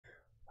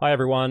Hi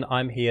everyone,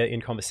 I'm here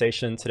in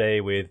conversation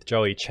today with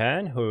Joey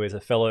Chan, who is a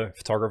fellow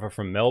photographer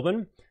from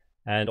Melbourne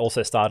and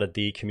also started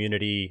the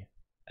community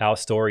Our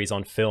Stories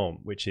on Film,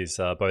 which is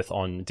both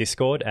on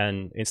Discord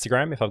and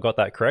Instagram, if I've got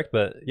that correct.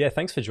 But yeah,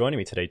 thanks for joining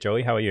me today,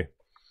 Joey. How are you?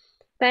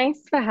 Thanks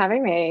for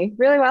having me.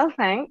 Really well,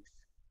 thanks.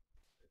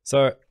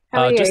 So,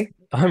 How are just you?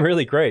 I'm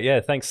really great.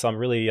 Yeah, thanks. I'm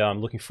really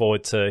looking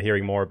forward to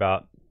hearing more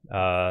about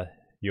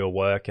your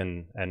work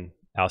and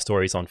Our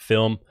Stories on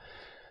Film.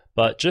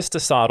 But just to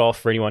start off,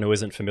 for anyone who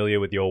isn't familiar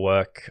with your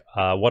work,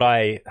 what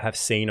I have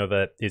seen of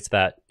it is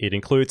that it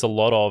includes a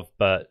lot of,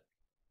 but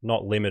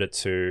not limited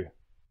to,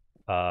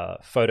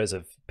 photos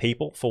of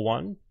people for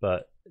one,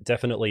 but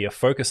definitely a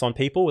focus on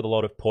people with a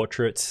lot of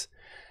portraits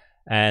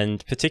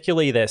and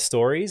particularly their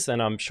stories.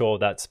 And I'm sure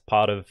that's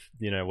part of,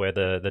 where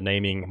the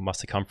naming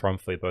must have come from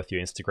for both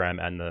your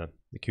Instagram and the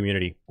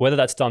community. Whether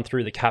that's done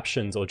through the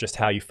captions or just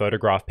how you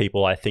photograph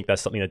people, I think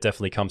that's something that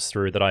definitely comes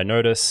through that I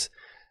notice,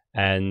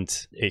 and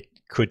it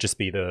could just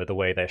be the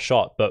way they're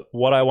shot. But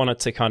what I wanted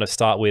to kind of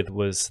start with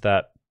was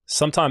that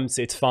sometimes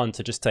it's fun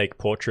to just take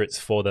portraits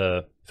for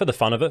the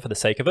fun of it, for the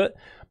sake of it.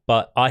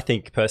 But I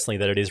think personally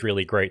that it is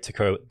really great to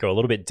go a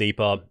little bit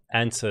deeper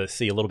and to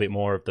see a little bit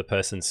more of the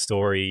person's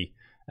story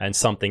and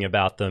something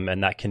about them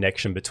and that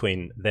connection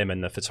between them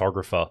and the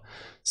photographer.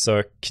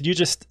 So could you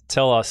just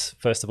tell us,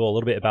 first of all, a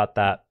little bit about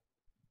that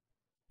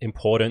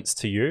importance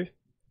to you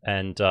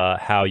and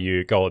how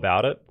you go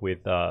about it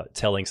with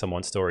telling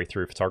someone's story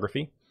through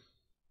photography?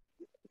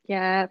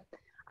 Yeah,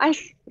 I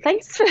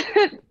thanks for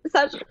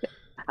such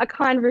a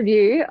kind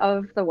review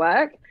of the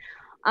work.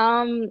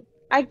 Um,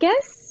 I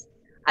guess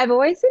I've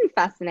always been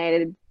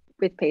fascinated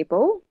with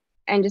people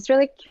and just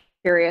really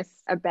curious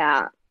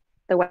about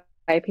the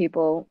way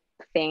people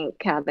think,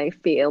 how they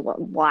feel,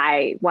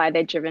 why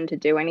they're driven to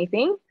do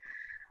anything.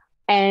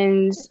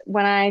 And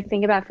when I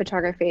think about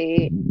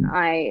photography,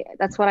 I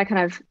that's what I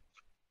kind of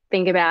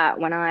think about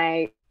when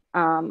I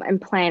am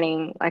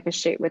planning like a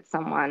shoot with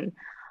someone.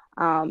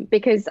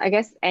 Because I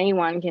guess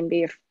anyone can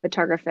be a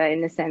photographer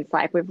in the sense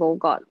like we've all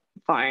got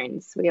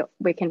phones.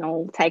 We can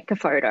all take a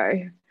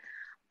photo,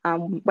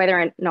 whether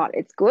or not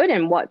it's good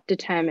and what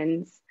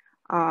determines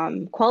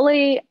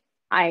quality.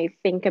 I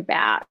think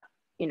about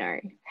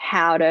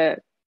how to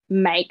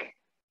make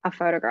a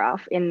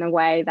photograph in the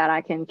way that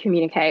I can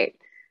communicate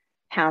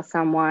how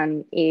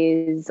someone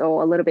is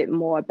or a little bit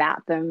more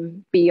about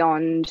them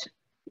beyond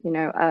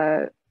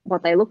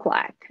what they look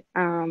like.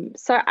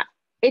 So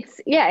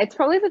it's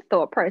probably the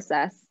thought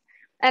process,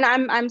 and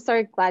I'm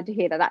so glad to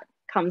hear that that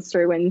comes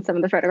through in some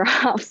of the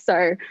photographs.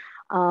 So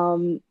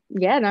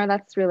yeah, no,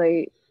 that's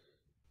really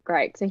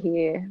great to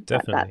hear that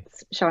Definitely.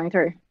 that's showing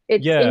through.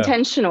 It's Yeah.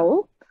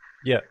 intentional.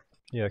 Yeah.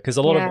 Yeah, because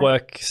a lot of Yeah.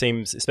 work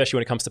seems, especially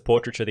when it comes to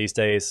portraiture these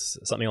days,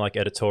 something like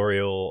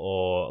editorial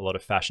or a lot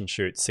of fashion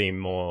shoots seem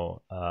more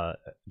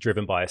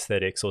driven by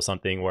aesthetics or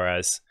something.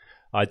 Whereas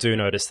I do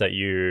notice that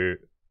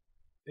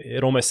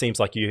it almost seems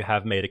like you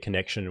have made a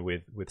connection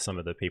with some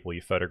of the people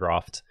you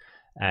photographed,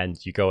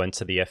 and you go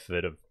into the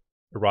effort of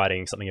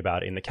writing something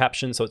about it in the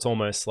caption. So it's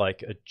almost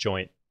like a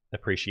joint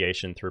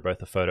appreciation through both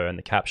the photo and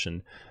the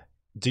caption.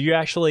 Do you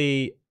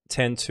actually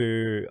tend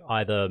to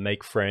either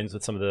make friends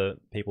with some of the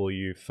people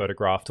you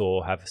photographed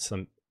or have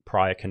some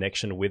prior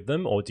connection with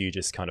them, or do you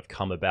just kind of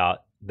come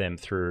about them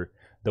through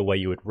the way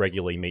you would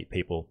regularly meet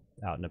people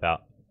out and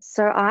about?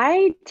 So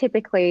I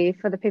typically,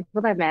 for the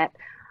people I've met,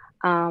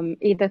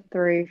 either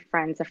through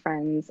friends of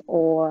friends,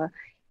 or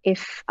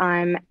if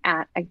I'm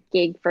at a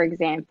gig, for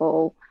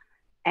example,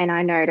 and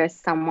I notice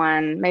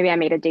someone, maybe I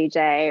meet a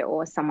DJ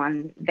or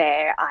someone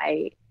there,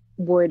 I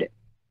would,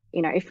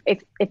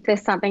 if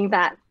there's something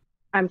that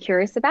I'm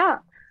curious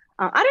about,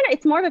 I don't know,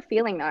 it's more of a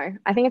feeling though.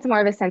 I think it's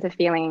more of a sense of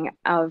feeling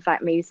of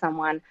like meeting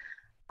someone.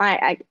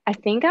 I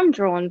think I'm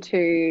drawn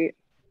to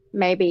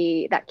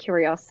maybe that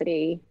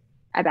curiosity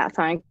about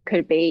something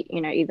could be,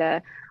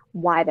 either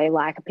why they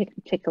like a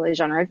particular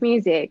genre of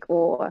music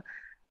or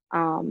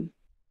um,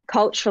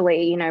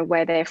 culturally,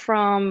 where they're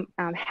from,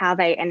 how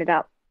they ended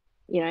up,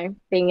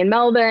 being in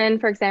Melbourne,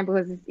 for example,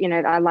 because,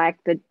 I like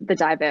the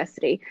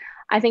diversity.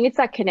 I think it's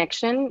that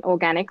connection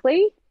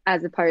organically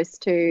as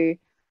opposed to,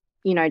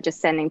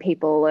 just sending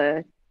people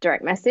a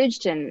direct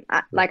message. And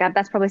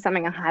that's probably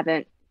something I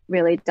haven't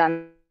really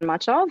done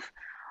much of,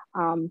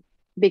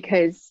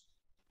 because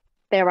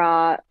there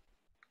are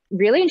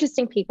really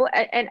interesting people.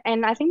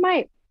 And I think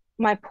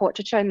my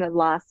portraiture in the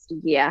last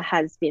year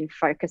has been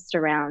focused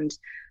around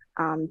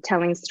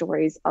telling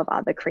stories of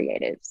other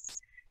creatives.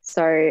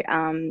 So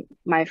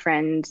my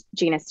friend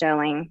Gina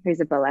Sterling, who's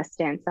a burlesque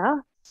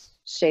dancer,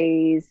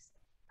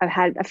 I've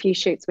had a few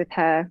shoots with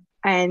her,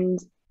 and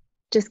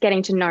just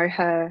getting to know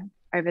her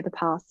over the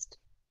past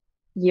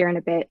year and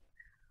a bit,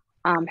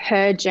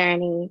 her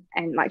journey,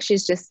 and like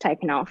she's just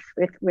taken off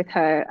with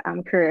her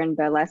career in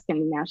burlesque,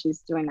 and now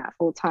she's doing that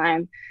full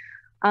time.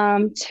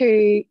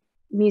 To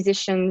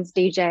musicians,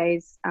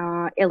 DJs,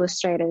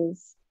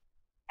 illustrators,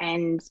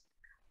 and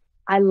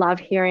I love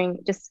hearing,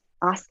 just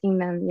asking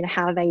them,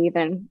 how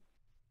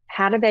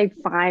do they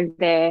find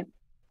their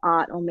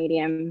art or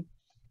medium,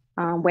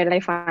 Where do they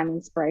find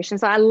inspiration?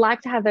 So I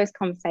like to have those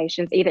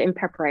conversations either in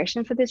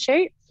preparation for the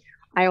shoot.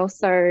 I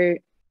also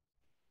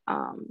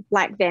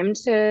like them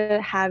to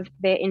have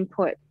their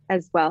input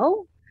as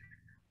well.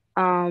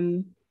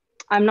 I'm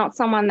not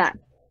someone that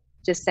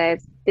just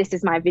says, this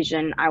is my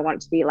vision, I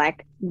want to be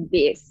like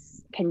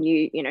this, can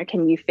you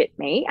fit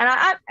me?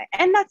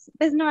 And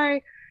there's no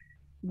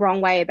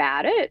wrong way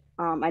about it.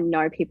 I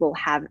know people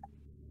have,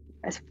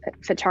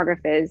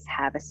 photographers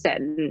have a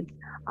certain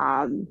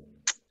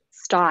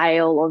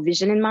style or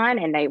vision in mind,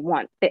 and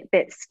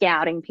they're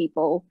scouting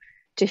people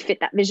to fit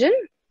that vision.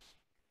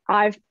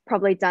 I've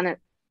probably done it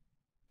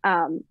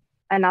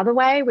another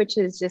way, which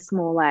is just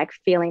more like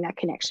feeling that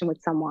connection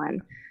with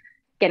someone,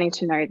 getting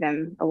to know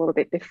them a little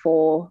bit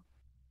before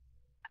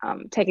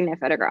taking their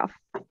photograph.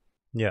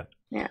 Yeah.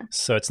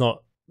 So it's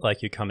not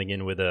like you're coming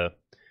in with a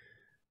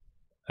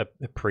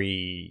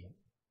pre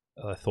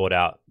thought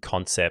out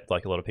concept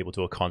like a lot of people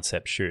do a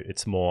concept shoot.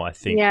 It's more, I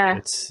think,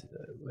 it's,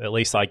 at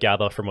least I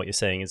gather from what you're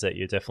saying, is that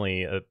you're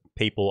definitely a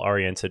people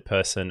oriented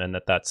person, and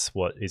that's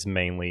what is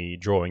mainly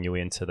drawing you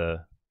into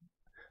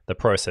the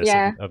process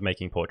of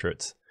making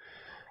portraits.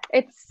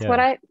 It's what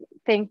I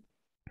think,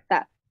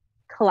 that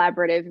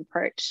collaborative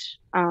approach.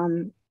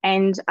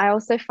 And I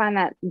also find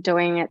that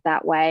doing it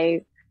that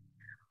way,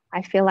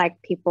 I feel like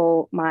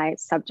my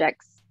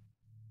subjects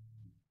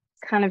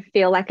kind of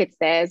feel like it's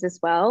theirs as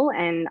well.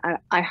 And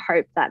I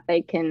hope that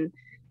they can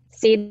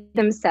see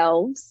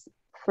themselves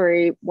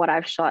through what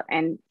I've shot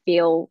and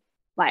feel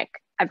like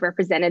I've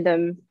represented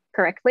them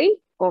correctly,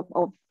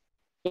 or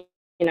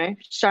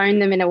shown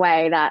them in a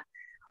way that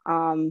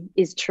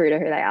is true to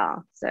who they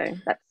are. So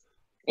that's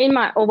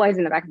always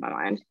in the back of my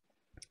mind.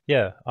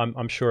 Yeah,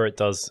 I'm sure it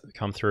does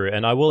come through.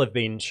 And I will have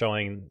been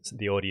showing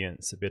the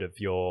audience a bit of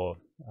your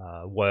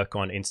work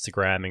on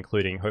Instagram,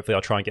 including, hopefully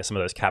I'll try and get some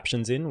of those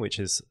captions in, which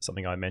is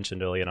something I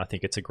mentioned earlier. And I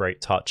think it's a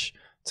great touch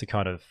to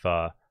kind of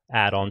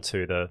add on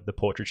to the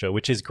portraiture,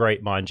 which is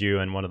great, mind you.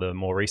 And one of the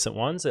more recent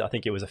ones, I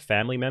think it was a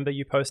family member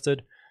you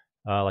posted,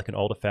 like an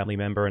older family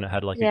member, and it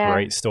had like a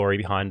great story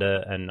behind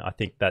it. And I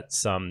think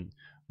that's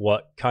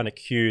what kind of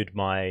cued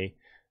my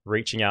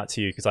reaching out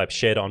to you, because I've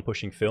shared on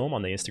Pushing Film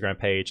on the Instagram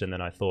page, and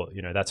then I thought,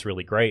 that's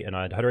really great. And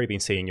I'd already been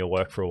seeing your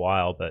work for a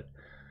while, but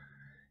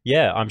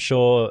yeah, I'm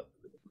sure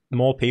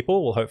more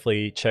people will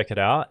hopefully check it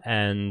out.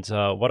 And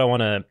what I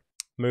want to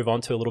move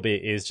on to a little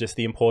bit is just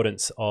the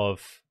importance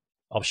of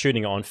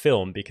shooting it on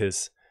film,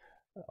 because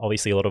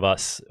obviously a lot of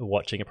us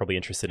watching are probably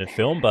interested in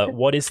film, but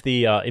what is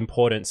the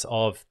importance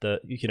of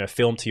the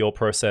film to your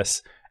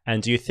process?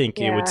 And do you think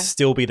it would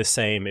still be the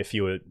same if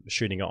you were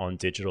shooting it on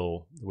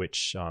digital,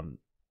 which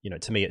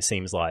to me, it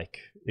seems like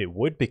it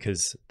would,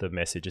 because the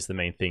message is the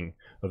main thing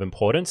of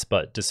importance.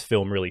 But does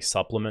film really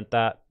supplement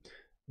that?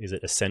 Is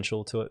it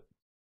essential to it?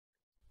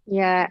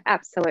 Yeah,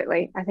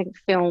 absolutely. I think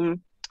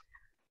film,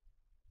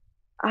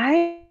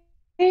 I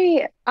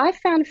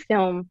found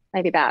film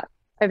maybe about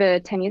over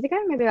 10 years ago,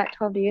 maybe about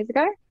 12 years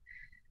ago.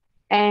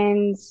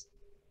 And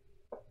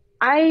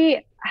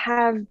I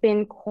have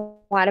been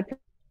quite a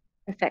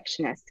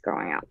perfectionist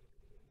growing up.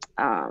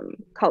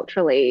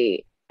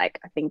 Culturally, like,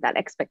 I think that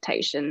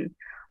expectation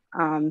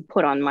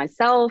put on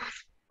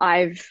myself,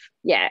 I've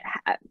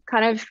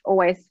kind of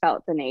always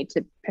felt the need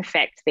to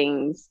perfect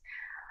things.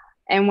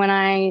 And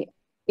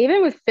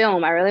even with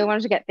film, I really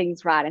wanted to get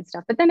things right and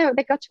stuff, but then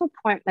they got to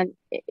a point when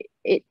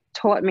it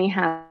taught me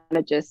how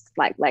to just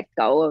like let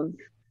go of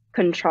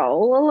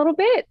control a little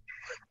bit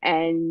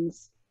and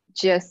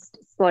just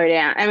slow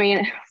down. I mean,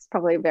 it's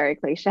probably very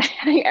cliche.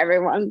 I think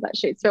everyone that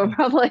shoots film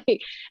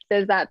probably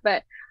says that,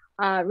 but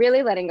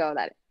really letting go of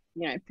that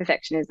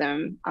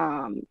perfectionism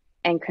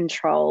and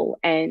control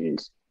and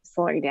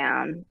slowing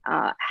down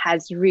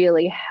has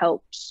really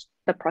helped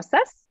the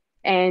process.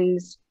 And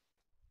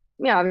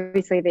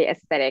obviously the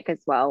aesthetic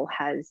as well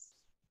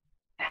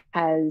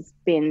has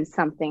been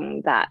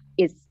something that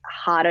is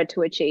harder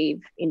to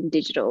achieve in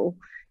digital,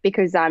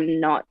 because I'm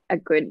not a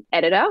good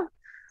editor.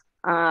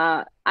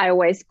 I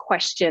always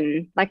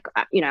question, like,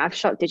 I've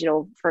shot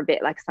digital for a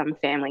bit, like some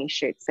family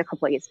shoots a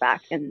couple of years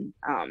back, and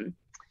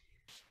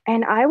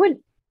I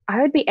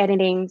would be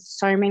editing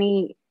so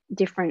many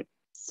different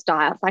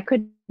styles. I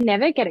could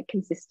never get it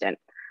consistent.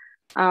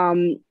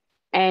 And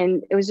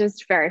it was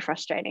just very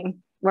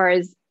frustrating.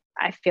 Whereas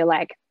I feel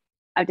like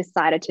I've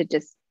decided to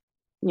just,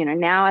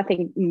 now I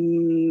think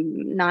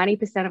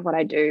 90% of what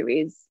I do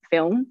is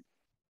film,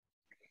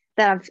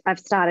 that I've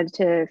started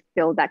to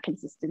build that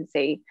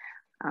consistency.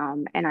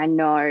 And I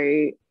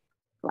know,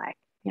 like,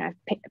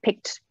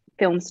 picked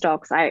film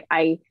stocks. I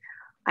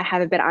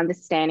have a better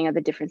understanding of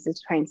the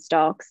differences between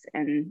stocks,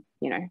 and,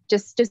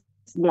 just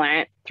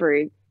learnt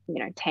through,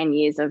 10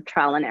 years of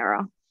trial and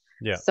error.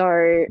 Yeah.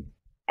 So,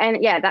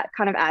 and that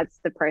kind of adds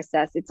to the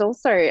process. It's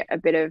also a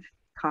bit of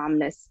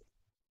calmness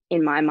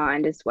in my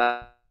mind as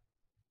well.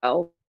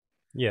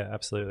 Yeah,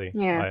 absolutely.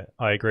 Yeah.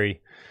 I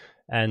agree.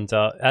 And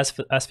as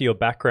for your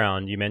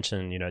background, you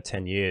mentioned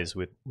 10 years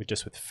with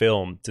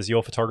film. Does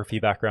your photography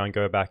background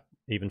go back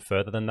even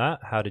further than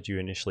that? How did you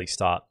initially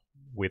start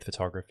with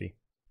photography?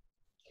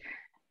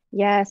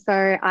 Yeah,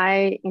 so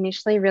I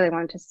initially really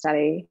wanted to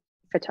study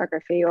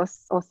photography or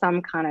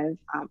some kind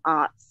of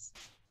arts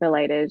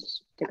related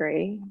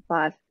degree,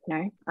 but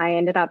I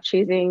ended up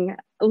choosing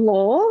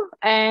law,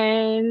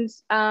 and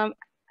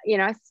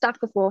I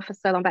stuck with law for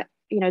so long. But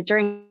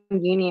during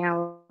uni, I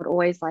would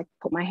always like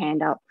put my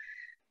hand up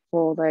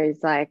for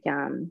those like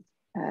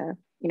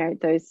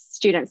those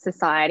student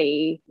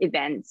society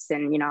events,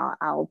 and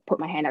I'll put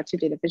my hand up to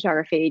do the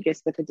photography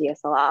just with a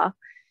DSLR.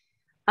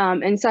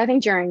 And so I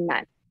think during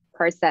that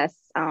process,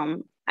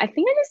 I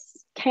think I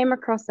just came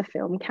across a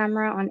film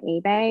camera on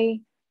eBay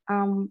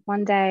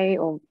one day,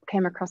 or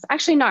came across,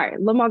 actually, no,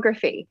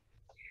 lomography.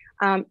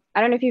 I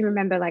don't know if you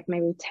remember, like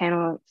maybe 10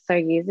 or so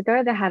years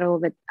ago, they had all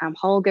the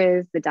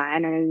Holgers, the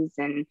Dianas,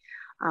 and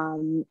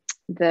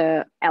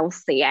the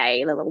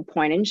LCA, the little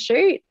point and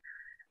shoot.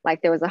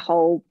 Like there was a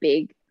whole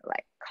big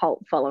like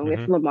cult following with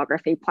Hmm.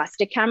 lomography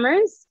plastic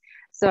cameras.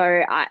 So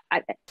I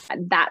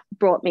that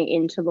brought me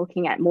into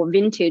looking at more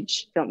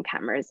vintage film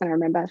cameras. And I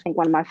remember, I think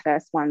one of my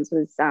first ones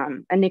was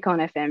a Nikon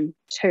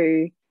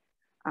FM2,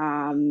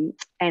 and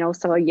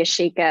also a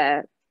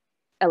Yashica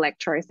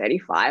Electro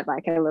 35,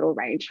 like a little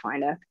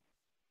rangefinder.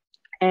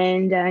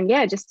 And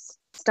yeah, just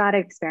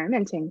started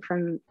experimenting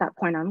from that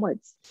point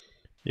onwards.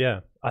 Yeah,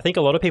 I think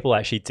a lot of people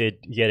actually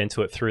did get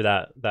into it through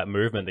that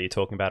movement that you're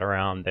talking about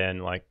around then,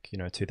 like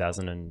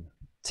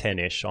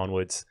 2010-ish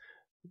onwards,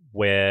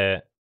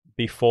 where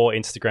before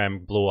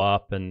Instagram blew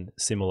up and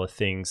similar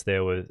things,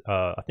 there was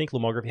I think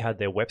Lomography had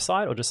their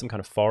website or just some kind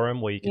of forum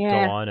where you could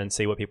go Yeah, on and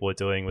see what people were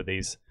doing with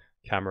these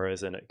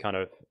cameras, and it kind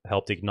of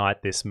helped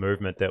ignite this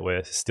movement that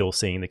we're still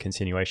seeing the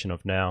continuation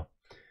of now,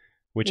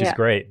 which is yeah,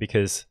 great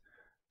because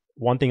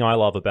one thing I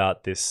love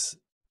about this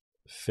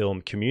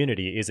film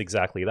community is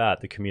exactly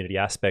that, the community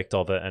aspect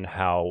of it, and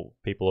how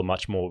people are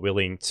much more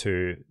willing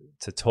to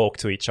talk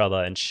to each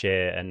other and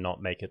share and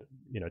not make it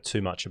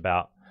too much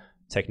about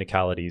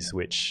technicalities,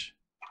 which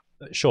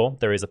sure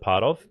there is a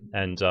part of,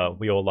 and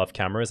we all love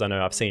cameras. I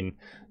know I've seen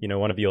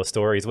one of your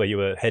stories where you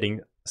were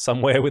heading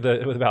somewhere with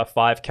about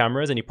 5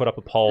 cameras, and you put up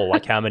a poll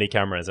like how many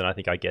cameras, and I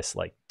guess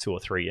like 2 or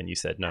 3, and you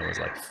said no, it was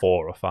like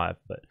 4 or 5.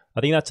 But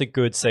I think that's a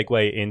good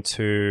segue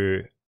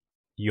into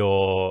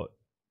your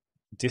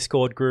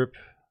Discord group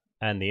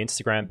and the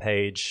Instagram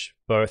page,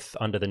 both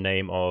under the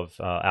name of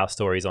Our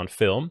Stories on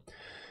Film.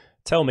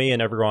 Tell me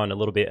and everyone a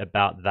little bit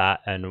about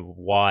that and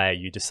why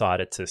you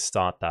decided to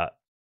start that.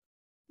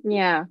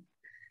 yeah.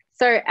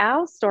 So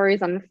our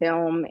stories on the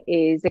film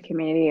is a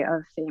community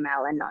of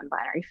female and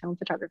non-binary film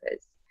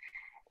photographers.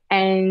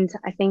 And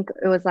I think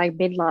it was like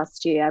mid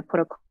last year, I put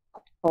a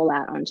call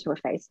out onto a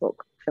Facebook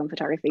film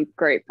photography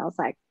group. I was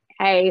like,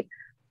 hey,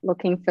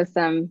 looking for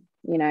some,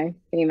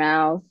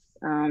 females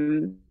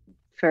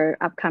for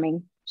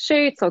upcoming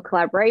shoots or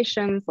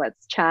collaborations.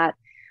 Let's chat.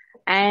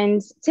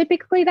 And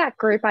typically that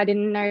group, I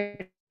didn't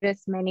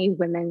notice many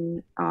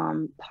women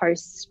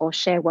post or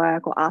share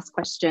work or ask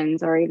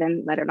questions or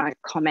even, let alone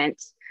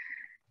comment.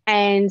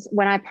 And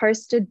when I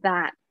posted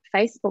that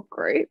Facebook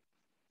group,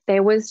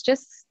 there was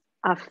just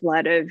a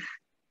flood of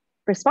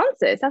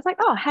responses. I was like,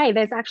 oh, hey,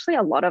 there's actually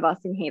a lot of us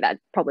in here that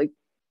probably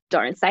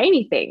don't say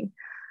anything.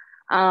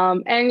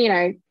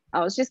 And, I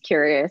was just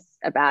curious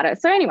about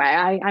it. So anyway,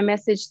 I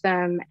messaged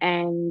them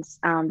and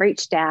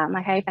reached out. I'm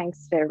like, hey,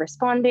 thanks for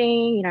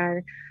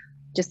responding.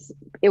 Just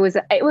it was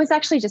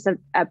actually just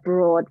a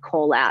broad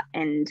call out.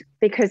 And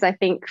because I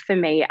think for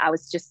me, I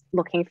was just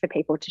looking for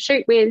people to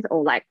shoot with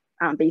or like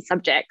be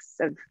subjects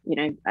of,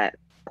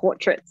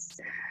 portraits.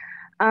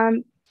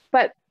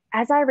 But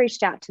as I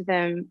reached out to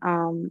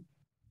them,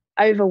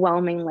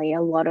 overwhelmingly,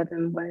 a lot of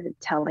them were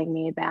telling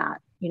me about,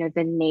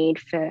 the need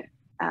for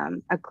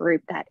a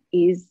group that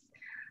is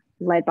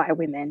led by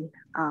women,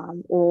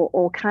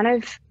 or kind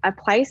of a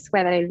place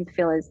where they didn't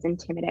feel as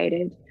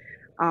intimidated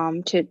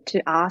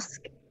to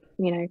ask,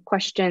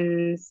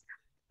 questions.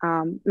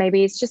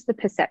 Maybe it's just the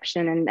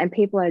perception, and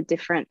people are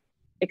different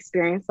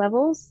experience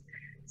levels.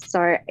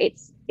 So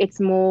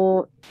it's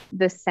more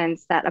the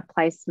sense that a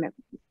placement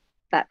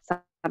that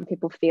some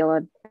people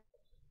feel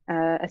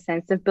a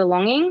sense of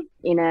belonging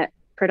in a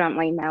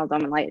predominantly male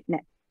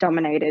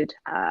dominated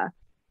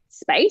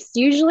space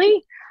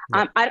usually.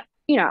 Yeah.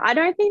 I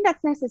don't think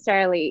that's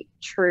necessarily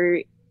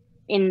true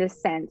in the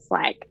sense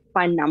like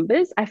by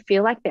numbers. I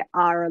feel like there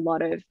are a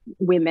lot of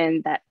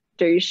women that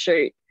do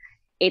shoot.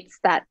 It's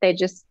that they're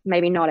just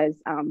maybe not as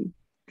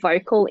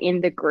vocal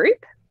in the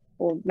group,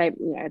 or maybe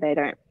they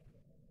don't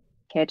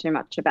care too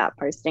much about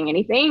posting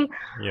anything.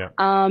 Yeah.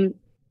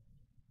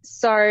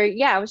 So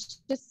yeah, I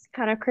was just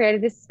kind of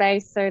created this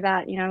space so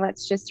that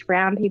let's just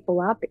round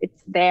people up.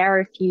 It's there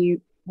if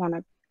you want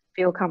to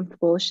feel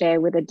comfortable, share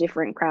with a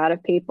different crowd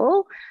of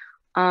people.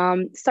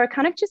 So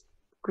kind of just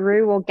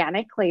grew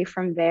organically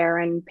from there,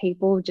 and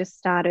people just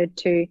started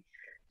to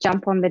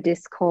jump on the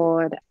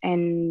Discord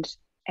and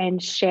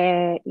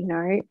share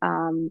their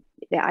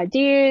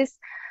ideas.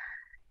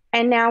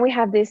 And now we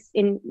have this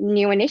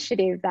new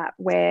initiative that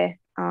we're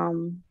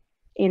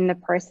in the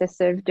process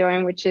of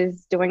doing, which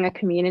is doing a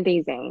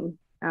community zine.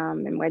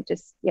 And we're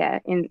just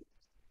in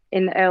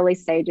the early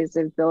stages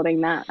of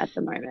building that at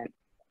the moment.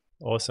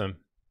 Awesome.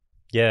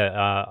 Yeah,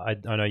 I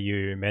know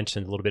you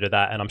mentioned a little bit of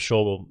that, and I'm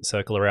sure we'll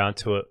circle around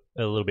to it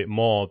a little bit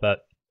more. But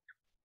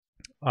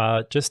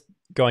just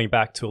going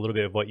back to a little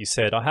bit of what you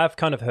said, I have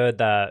kind of heard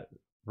that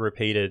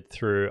repeated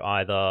through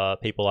either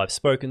people I've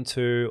spoken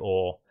to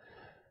or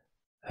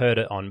heard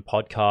it on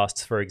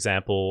podcasts, for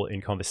example,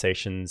 in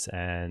conversations,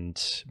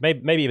 and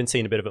maybe even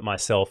seen a bit of it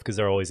myself, because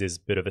there always is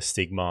a bit of a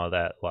stigma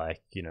that,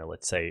 like, you know,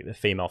 let's say the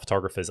female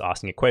photographer's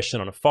asking a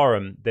question on a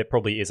forum, there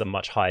probably is a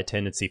much higher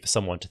tendency for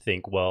someone to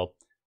think, well,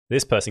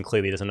 this person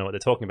clearly doesn't know what they're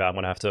talking about. I'm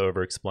going to have to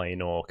over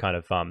explain or kind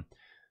of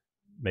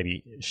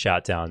maybe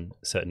shout down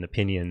certain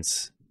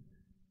opinions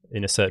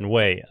in a certain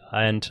way.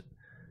 And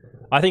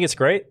I think it's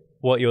great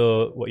what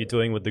you're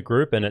doing with the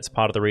group, and it's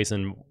part of the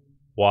reason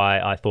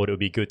why I thought it would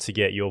be good to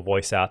get your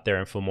voice out there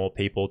and for more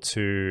people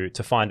to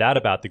find out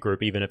about the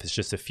group, even if it's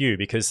just a few,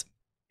 because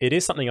it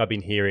is something I've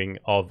been hearing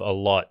of a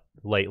lot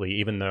lately,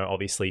 even though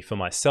obviously for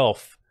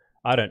myself,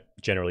 I don't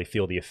generally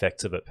feel the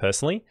effects of it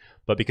personally,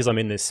 but because I'm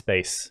in this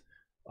space,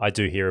 I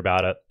do hear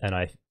about it. And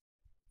I,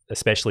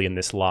 especially in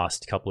this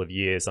last couple of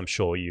years, I'm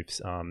sure you've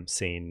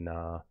seen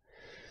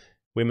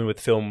Women with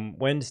Film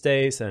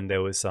Wednesdays, and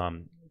there was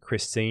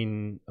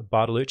Christine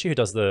Bartolucci, who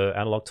does the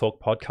Analog Talk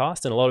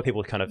podcast, and a lot of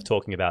people are kind of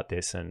talking about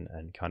this and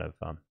kind of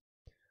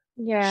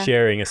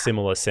sharing a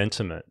similar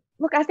sentiment.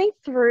 Look, I think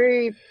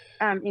through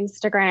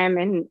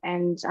Instagram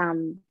and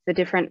the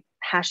different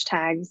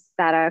hashtags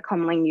that are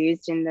commonly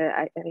used in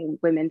the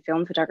women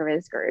film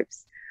photographers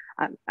groups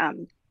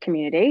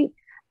community,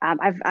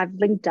 I've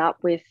linked up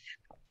with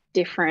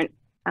different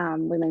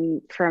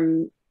women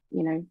from,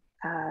 you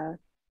know,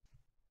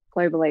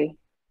 globally.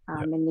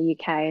 In the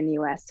UK and the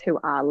US, who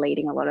are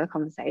leading a lot of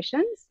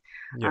conversations,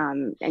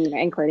 and, you know,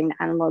 including the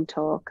Analog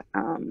Talk.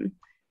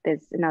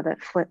 There's another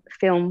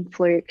film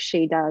fluke.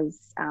 She does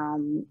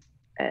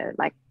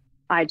like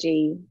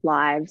IG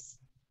lives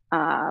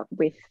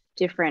with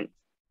different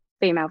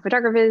female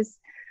photographers.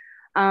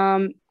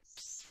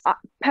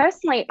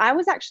 Personally, I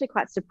was actually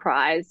quite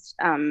surprised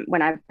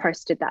when I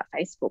posted that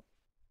Facebook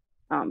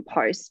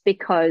post,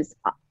 because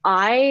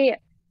I'm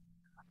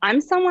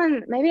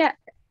someone, maybe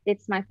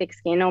it's my thick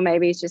skin, or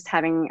maybe it's just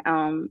having,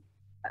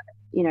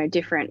 you know,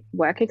 different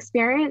work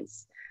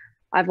experience.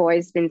 I've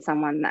always been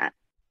someone that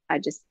I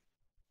just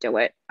do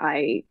it.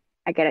 I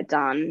get it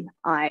done.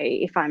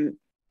 If I'm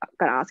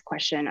going to ask a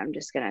question, I'm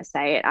just going to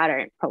say it. I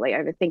don't probably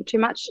overthink too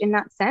much in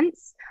that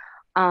sense.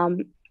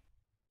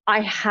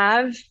 I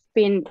have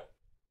been,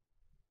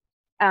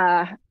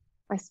 I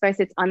suppose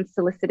it's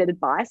unsolicited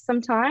advice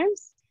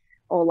sometimes,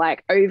 or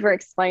like over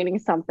explaining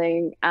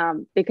something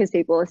because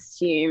people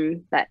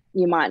assume that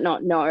you might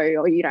not know,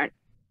 or you don't,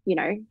 you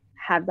know,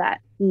 have that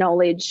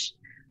knowledge.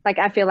 Like,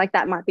 I feel like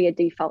that might be a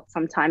default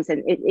sometimes,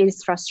 and it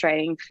is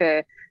frustrating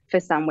for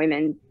some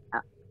women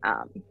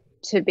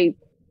to be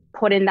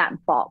put in that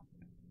box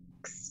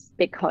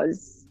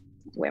because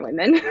we're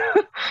women.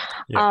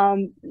 Yeah.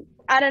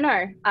 I don't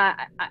know.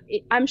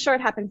 I'm sure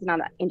it happens in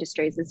other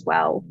industries as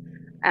well.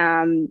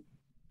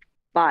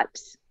 But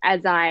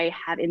as I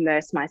have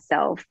immersed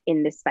myself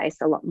in this space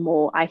a lot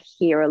more, I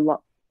hear a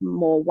lot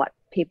more what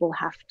people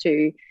have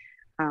to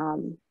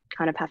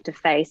kind of have to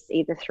face,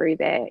 either through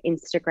their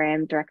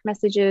Instagram direct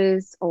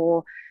messages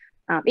or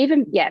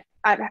even,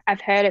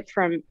 I've heard it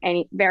from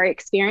any very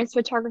experienced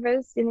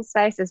photographers in the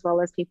space, as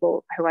well as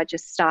people who are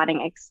just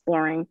starting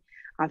exploring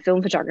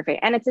film photography.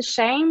 And it's a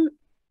shame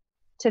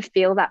to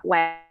feel that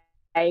way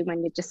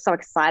when you're just so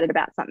excited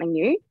about something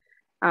new,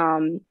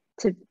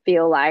 to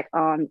feel like,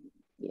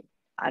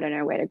 I don't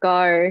know where to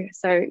go.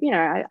 So, you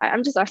know,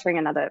 I'm just offering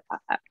another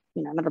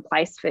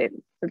place for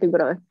people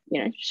to,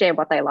 you know, share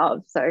what they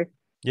love. So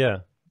yeah.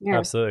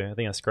 Absolutely. I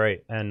think that's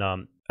great. And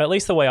at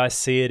least the way I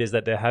see it is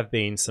that there have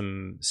been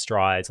some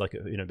strides, like,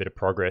 you know, a bit of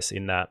progress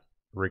in that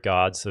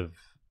regards of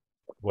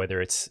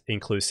whether it's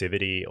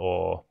inclusivity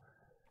or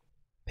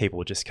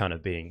people just kind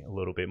of being a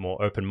little bit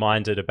more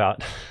open-minded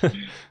about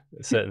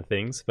certain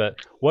things. But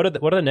what are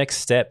the next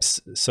steps?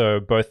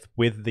 So both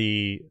with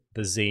the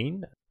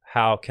zine,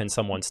 how can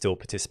someone still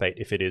participate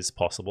if it is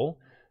possible?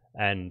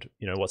 And,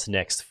 you know, what's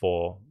next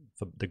for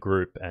the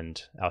group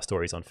and Our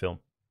Stories on Film?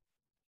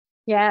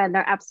 Yeah,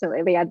 no,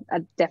 absolutely.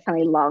 I'd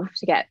definitely love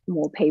to get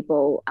more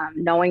people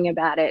knowing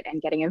about it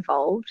and getting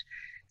involved.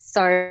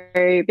 So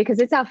because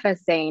it's our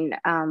first zine,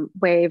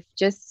 we've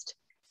just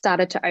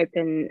started to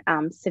open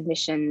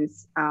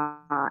submissions,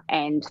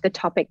 and the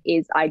topic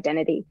is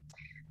identity.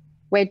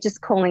 We're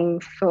just calling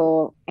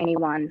for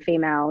anyone,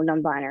 female,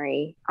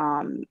 non-binary,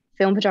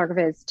 film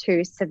photographers,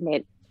 to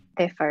submit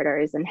their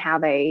photos and how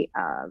they,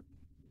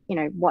 you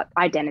know, what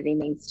identity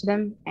means to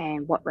them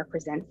and what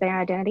represents their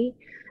identity.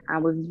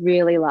 We'd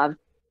really love,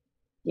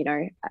 you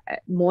know,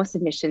 more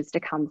submissions to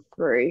come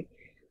through.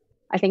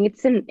 I think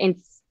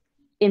it's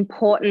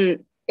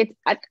important. It's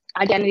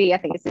identity. I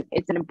think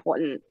it's an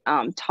important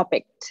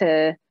topic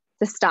to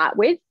start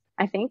with,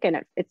 I think, and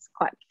it's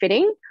quite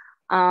fitting.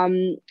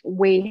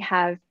 We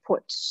have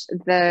put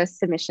the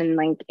submission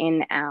link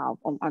in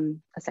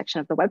on a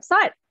section of the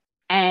website,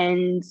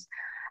 and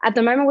At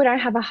the moment, we don't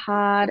have a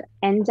hard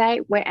end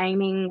date. We're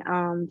aiming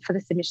for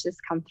the submissions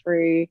to come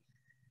through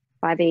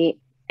by the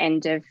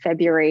end of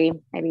February,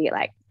 maybe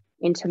like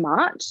into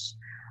March.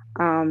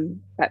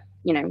 But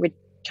we're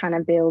trying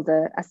to build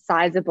a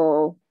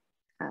sizable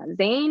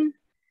zine.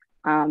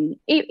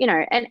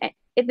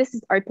 This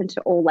is open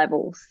to all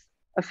levels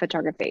of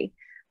photography.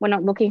 We're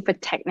not looking for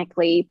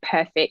technically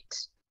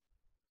perfect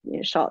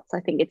shots. I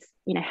think it's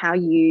how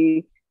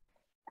you,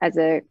 as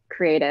a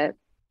creator,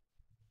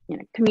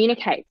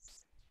 communicates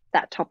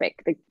that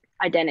topic, the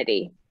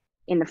identity,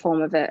 in the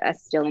form of a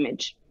still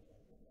image.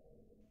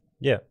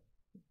 Yeah,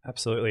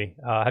 absolutely.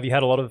 Have you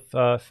had a lot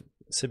of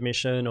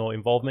submission or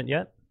involvement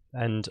yet?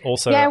 And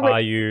also,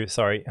 are you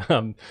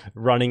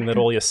running that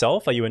all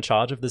yourself? Are you in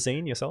charge of the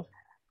zine yourself?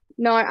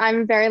 No,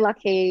 I'm very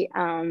lucky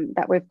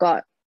that we've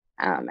got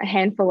a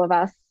handful of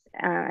us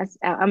as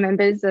our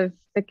members of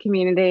the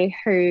community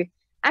who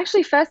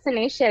actually first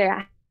initiated.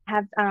 I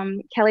have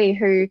Kelly,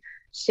 who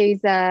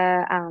she's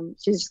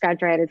just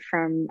graduated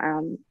from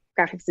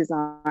graphics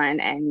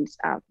design, and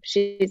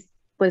she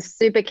was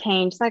super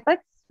keen. She's like,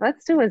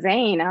 let's do a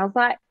zine. I was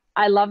like,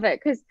 I love it,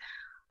 because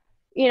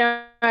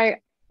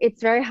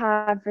it's very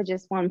hard for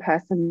just one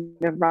person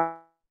to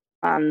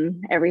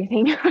run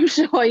everything. I'm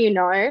sure you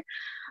know.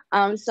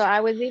 So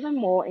I was even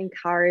more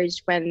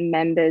encouraged when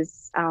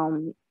members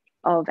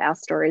of our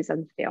Stories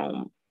on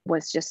Film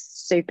was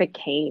just super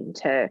keen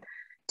to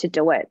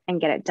do it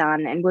and get it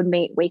done, and would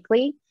meet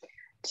weekly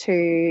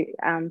to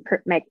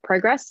make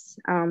progress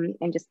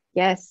and just,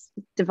 yes,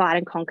 divide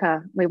and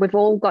conquer. We've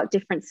all got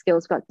different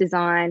skills. We've got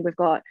design, we've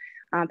got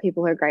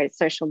people who are great at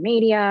social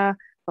media,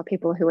 we've got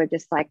people who are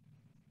just like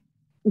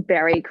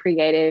very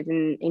creative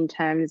in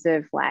terms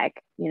of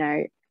like,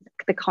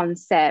 the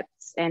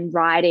concepts and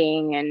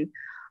writing, and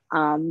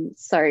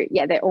so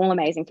yeah, they're all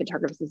amazing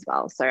photographers as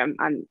well. So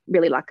I'm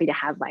really lucky to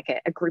have like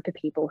a group of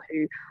people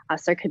who are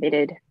so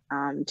committed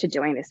to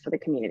doing this for the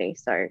community.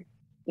 So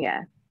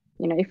yeah,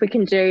 if we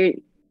can do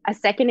a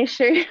second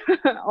issue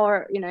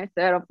or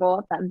third or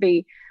fourth, that'd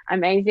be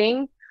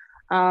amazing.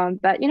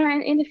 But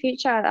in the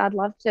future, I'd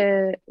love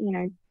to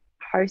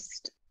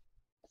host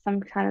some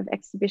kind of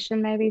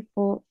exhibition maybe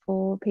for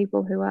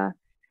people who are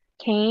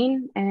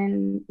keen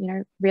and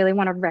really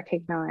want to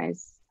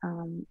recognize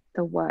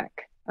the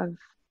work of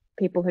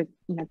people who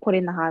put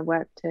in the hard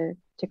work to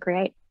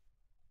create.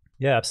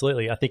 Yeah,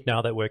 absolutely. I think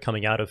now that we're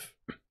coming out of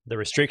the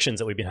restrictions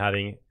that we've been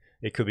having,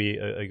 it could be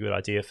a good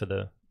idea for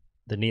the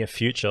near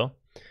future.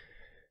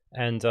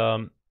 And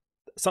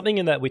something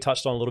in that we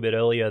touched on a little bit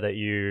earlier that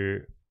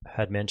you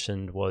had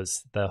mentioned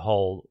was the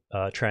whole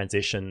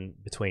transition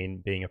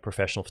between being a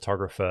professional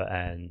photographer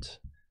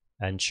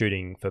and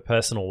shooting for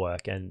personal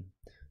work. And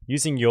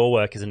using your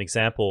work as an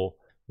example,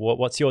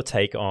 what's your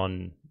take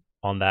on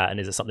that? And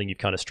is it something you've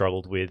kind of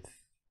struggled with,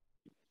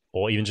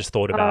 or even just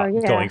thought about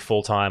going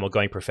full-time or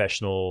going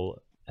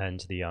professional,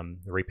 and the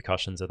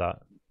repercussions of that?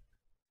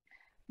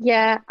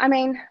 Yeah, I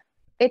mean,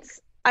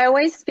 I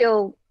always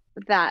feel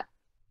that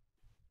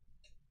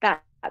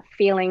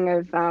feeling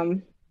of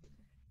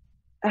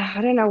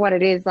I don't know what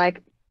it is,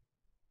 like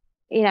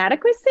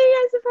inadequacy,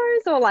 I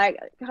suppose, or like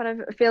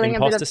kind of feeling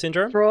imposter a bit of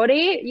syndrome,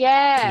 fraudy.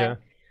 Yeah.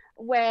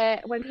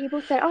 Where when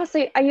people say, "Oh,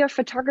 so are you a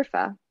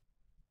photographer?"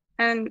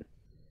 and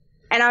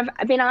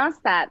I've been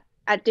asked that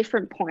at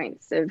different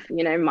points of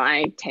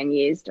my 10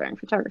 years doing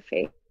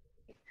photography,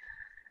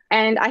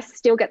 and I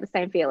still get the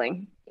same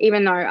feeling,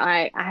 even though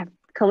I have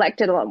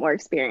collected a lot more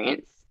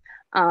experience.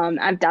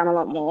 I've done a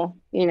lot more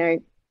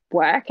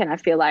work, and I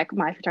feel like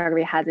my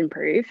photography has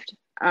improved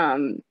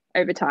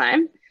over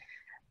time.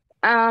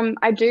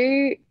 I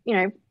do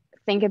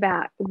think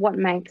about what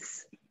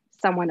makes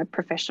someone a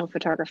professional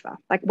photographer.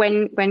 Like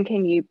when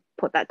can you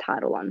put that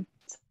title on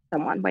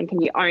someone? When can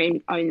you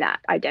own that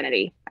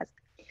identity?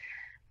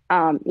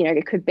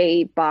 It could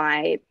be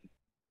by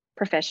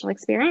professional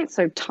experience.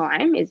 So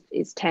time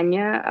is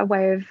tenure a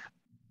way of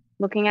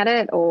looking at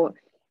it, or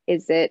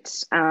is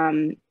it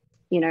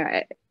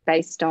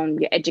based on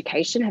your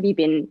education? Have you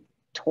been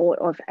taught,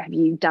 or have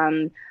you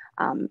done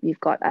you've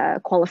got a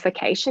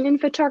qualification in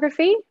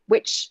photography,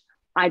 which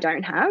I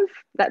don't have.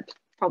 That's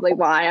probably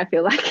why I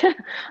feel like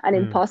an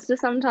imposter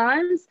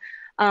sometimes.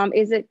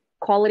 Is it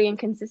quality and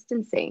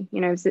consistency?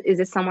 Is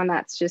it someone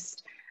that's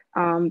just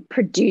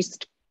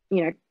produced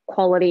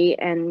quality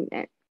and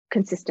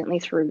consistently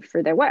through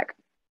their work?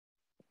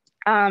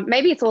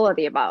 Maybe it's all of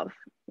the above.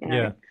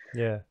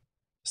 Yeah.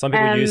 Some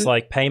people use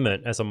like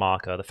payment as a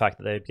marker, the fact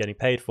that they're getting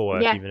paid for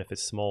work, even if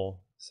it's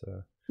small.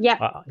 So is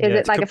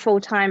it like a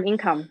full-time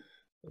income?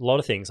 A lot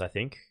of things, I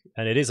think.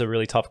 And it is a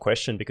really tough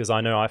question, because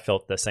I know I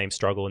felt the same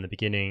struggle in the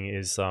beginning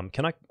is,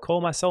 can I call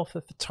myself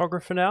a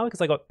photographer now? Because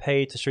I got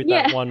paid to shoot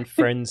that one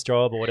friend's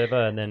job or whatever.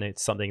 And then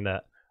it's something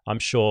that I'm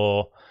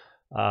sure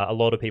a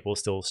lot of people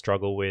still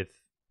struggle with.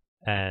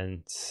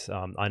 And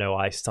I know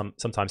I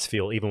sometimes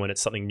feel, even when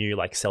it's something new,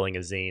 like selling a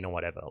zine or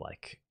whatever,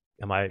 like,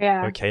 am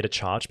I okay to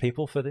charge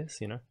people for this,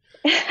 And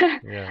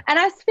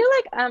I feel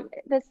like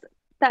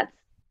that's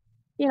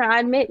I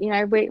admit,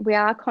 we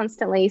are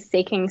constantly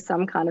seeking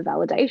some kind of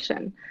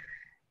validation.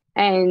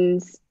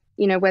 And,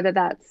 whether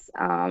that's,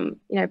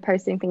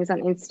 posting things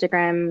on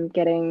Instagram,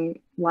 getting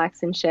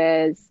likes and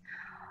shares,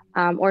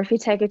 or if you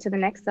take it to the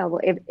next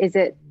level, is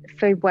it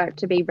for work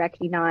to be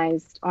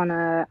recognized on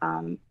a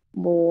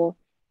more,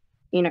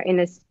 in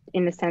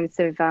the sense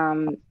of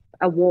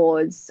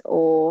awards,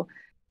 or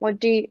what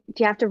do you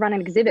have to run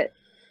an exhibit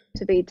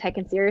to be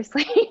taken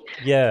seriously?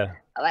 Yeah.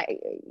 Like,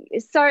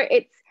 so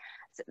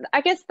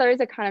I guess those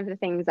are kind of the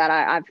things that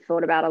I've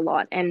thought about a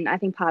lot. And I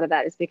think part of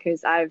that is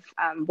because I've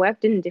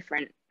worked in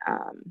different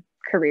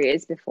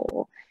careers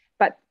before.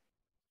 But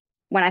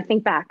when I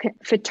think back,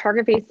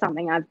 photography is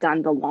something I've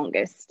done the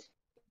longest,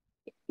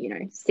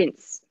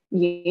 since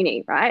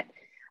uni, right?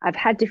 I've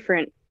had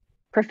different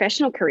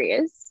professional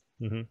careers,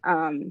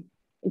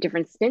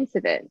 different stints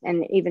of it.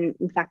 And even,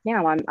 in fact,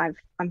 now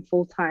I'm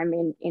full-time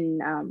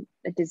in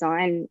a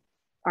design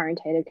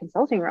orientated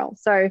consulting role.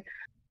 So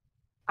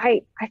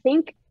I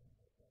think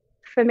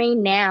for me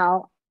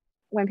now,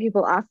 when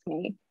people ask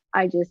me,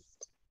 I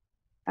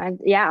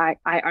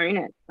own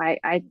it.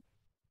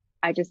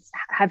 I just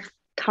have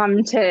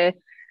come to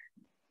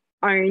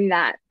own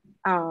that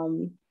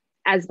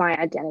as my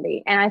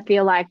identity. And I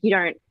feel like you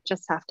don't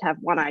just have to have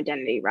one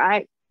identity,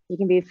 right? You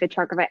can be a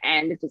photographer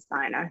and a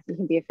designer. You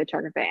can be a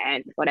photographer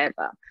and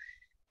whatever.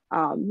 You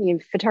can be a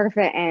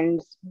photographer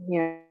and,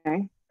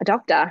 a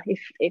doctor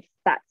if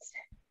that's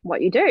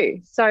what you do.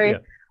 So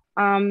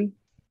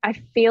I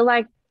feel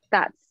like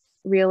that's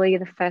really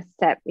the first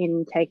step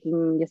in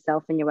taking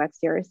yourself and your work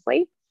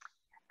seriously.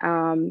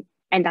 And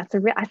I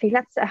think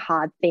that's a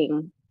hard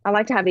thing. I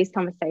like to have these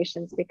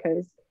conversations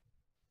because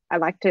I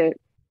like to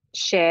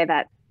share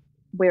that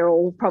we're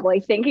all probably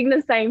thinking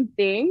the same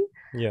thing.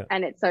 Yeah.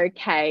 And it's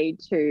okay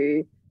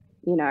to,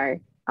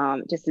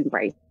 just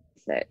embrace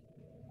it.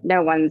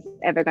 No one's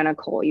ever going to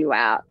call you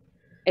out.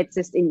 It's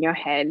just in your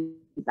head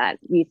that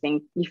you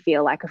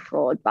feel like a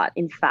fraud, but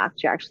in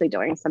fact, you're actually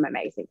doing some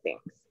amazing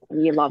things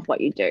and you love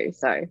what you do.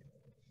 So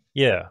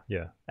yeah.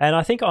 And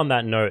I think on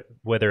that note,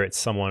 whether it's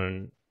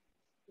someone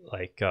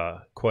like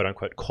quote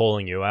unquote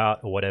calling you out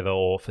or whatever,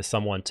 or for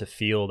someone to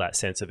feel that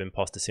sense of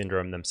imposter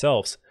syndrome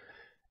themselves,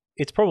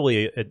 it's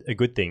probably a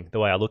good thing, the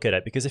way I look at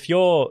it. Because if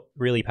you're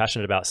really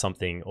passionate about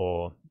something,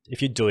 or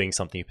if you're doing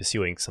something,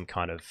 pursuing some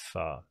kind of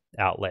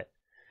outlet,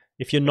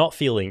 if you're not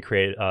feeling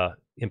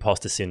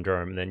imposter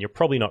syndrome, then you're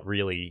probably not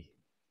really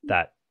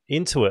that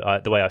into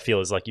it. The way I feel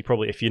is like,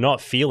 if you're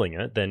not feeling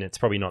it, then it's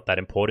probably not that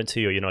important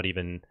to you, or you're not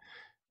even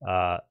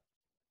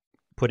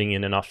putting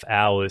in enough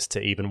hours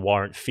to even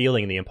warrant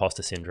feeling the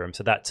imposter syndrome.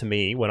 So that, to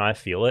me, when I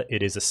feel it,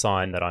 it is a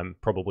sign that I'm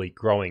probably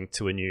growing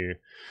to a new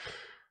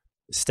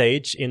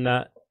stage in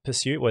that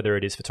pursuit, whether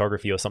it is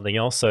photography or something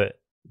else. So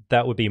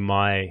that would be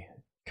my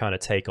kind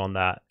of take on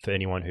that for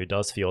anyone who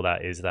does feel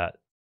that, is that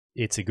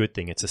it's a good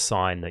thing. It's a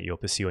sign that you're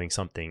pursuing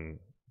something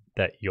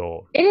that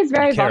it is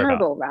very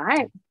vulnerable,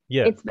 right?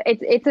 Yeah.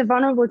 It's a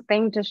vulnerable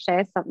thing to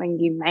share something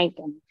you make,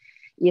 and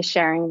you're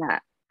sharing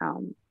that,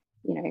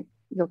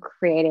 your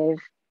creative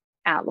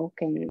outlook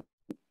and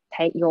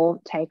your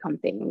take on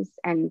things.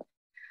 And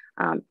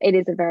it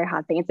is a very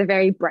hard thing. It's a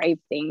very brave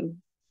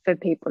thing for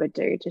people to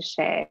do, to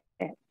share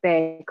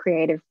their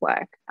creative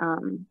work,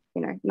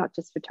 not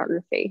just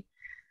photography.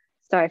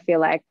 So I feel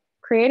like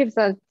creatives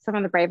are some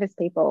of the bravest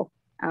people.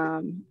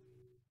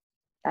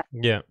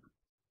 It's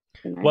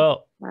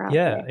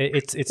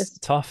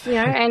just tough. We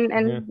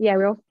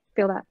all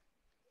feel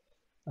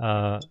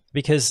that.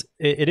 Because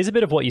it is a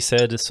bit of what you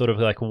said, is sort of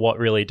like what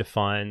really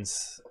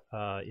defines,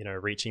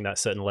 reaching that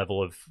certain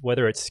level of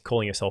whether it's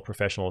calling yourself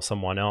professional or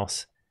someone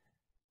else.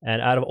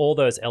 And out of all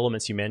those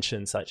elements you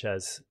mentioned, such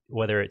as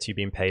whether it's you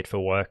being paid for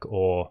work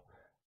or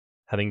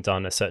having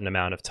done a certain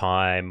amount of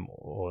time,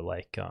 or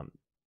like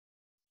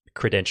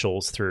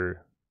credentials through,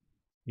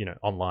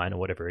 online or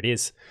whatever it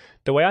is,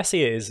 the way I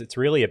see it is it's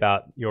really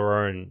about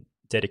your own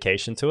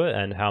dedication to it,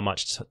 and how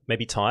much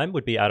maybe time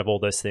would be, out of all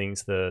those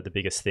things, the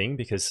biggest thing.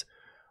 Because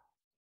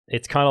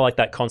it's kind of like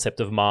that concept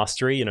of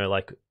mastery,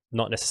 like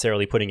not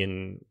necessarily putting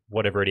in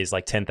whatever it is,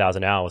 like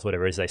 10,000 hours,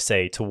 whatever it is they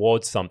say,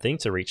 towards something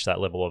to reach that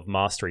level of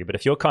mastery. But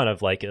if you're kind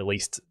of like at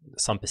least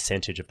some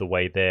percentage of the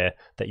way there,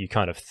 that you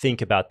kind of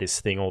think about this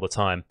thing all the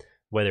time,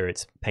 whether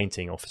it's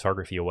painting or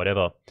photography or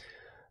whatever,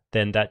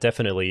 then that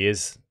definitely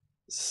is,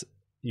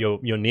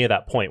 you're near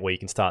that point where you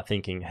can start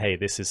thinking, hey,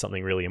 this is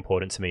something really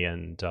important to me,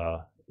 and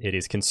it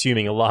is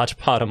consuming a large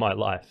part of my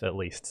life, at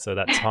least. So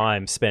that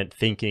time spent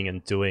thinking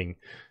and doing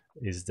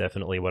is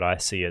definitely what I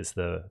see as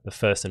the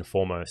first and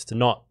foremost.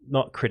 Not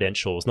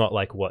credentials, not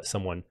like what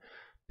someone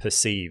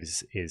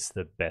perceives is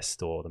the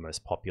best or the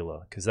most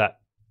popular, because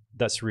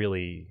that's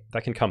really,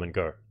 that can come and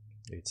go.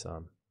 It's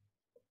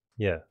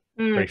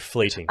very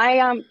fleeting.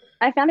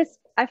 I found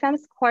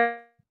this quote.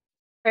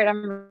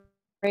 I'm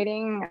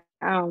reading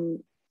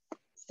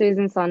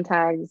Susan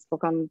Sontag's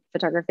book on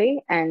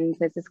photography, and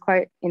there's this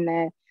quote in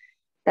there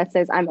that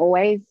says, "I'm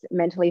always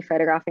mentally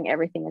photographing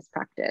everything as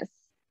practice."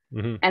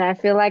 And I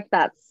feel like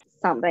that's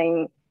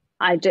something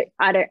I do.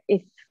 I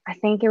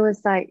think it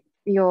was like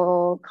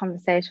your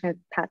conversation with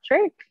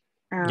Patrick,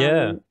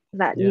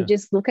 that you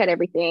just look at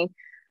everything.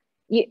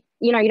 You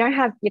don't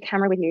have your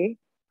camera with you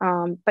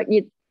But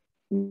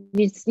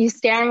you're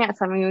staring at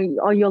something,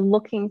 or you're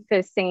looking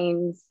for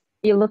scenes,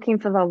 you're looking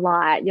for the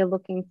light, you're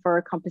looking for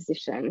a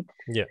composition,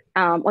 Yeah.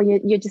 or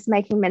you're just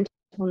making mental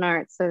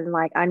notes of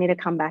like, I need to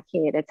come back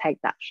here to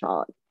take that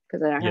shot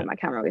because I don't have my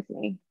camera with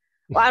me.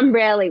 Well, I'm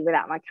rarely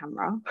without my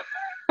camera.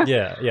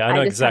 Yeah, I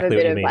know I just have a exactly what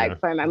bit you of mean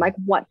like though. FOMO. Like,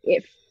 what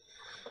if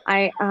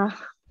I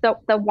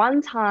the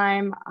one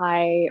time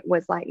I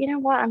was like, you know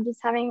what, I'm just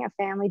having a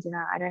family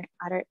dinner. I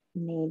don't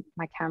need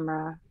my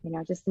camera, you know,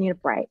 I just need a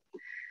break.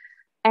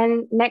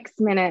 And next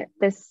minute,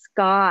 the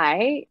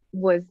sky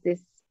was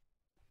this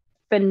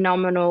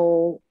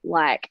phenomenal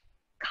like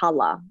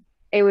color.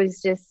 It was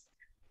just,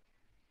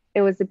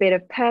 it was a bit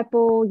of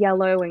purple,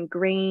 yellow, and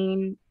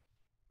green.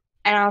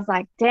 And I was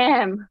like,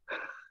 damn,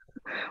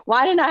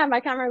 why didn't I have my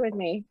camera with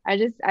me?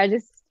 You know,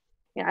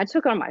 I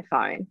took it on my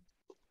phone.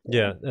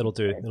 Yeah, it'll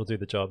do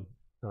the job.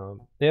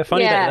 Yeah,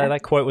 funny Yeah.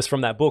 that quote was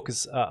from that book,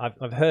 because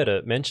I've heard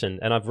it mentioned,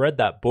 and I've read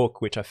that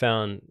book, which I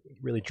found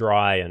really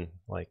dry and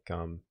like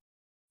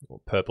or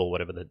purple,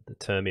 whatever the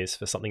term is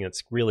for something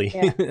that's really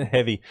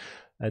heavy.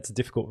 It's a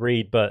difficult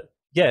read, but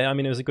yeah, I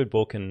mean, it was a good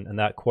book, and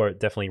that quote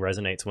definitely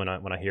resonates when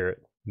I hear it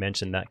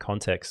mentioned that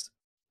context.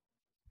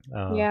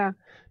 Yeah.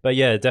 But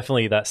yeah,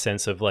 definitely that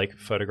sense of like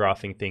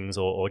photographing things,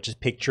 or just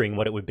picturing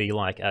what it would be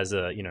like as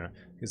a, you know,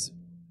 because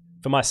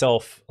for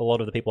myself, a lot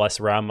of the people I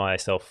surround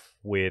myself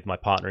with, my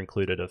partner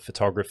included, are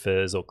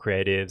photographers or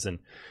creatives, and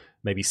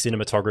maybe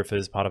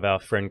cinematographers, part of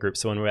our friend group.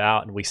 So when we're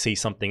out and we see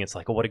something, it's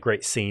like, oh, what a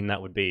great scene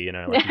that would be, you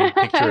know, like you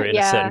picture it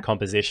in a certain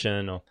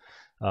composition, or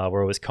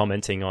we're always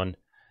commenting on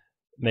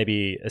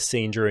maybe a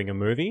scene during a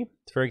movie,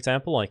 for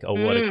example, like,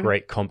 oh, what a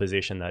great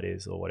composition that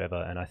is, or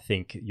whatever. And I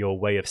think your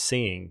way of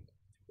seeing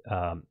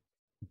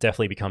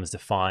definitely becomes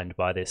defined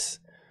by this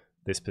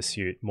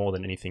pursuit more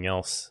than anything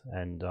else.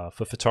 And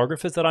for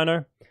photographers that I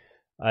know,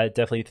 I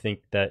definitely think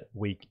that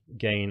we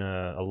gain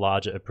a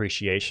larger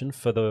appreciation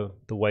for the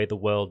way the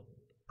world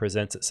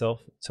presents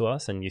itself to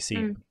us, and you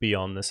see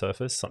beyond the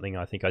surface, something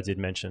I think I did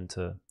mention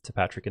to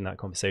Patrick in that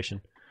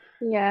conversation.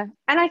 Yeah.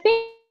 And I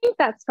think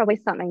that's probably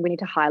something we need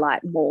to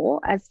highlight more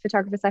as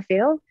photographers, I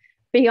feel,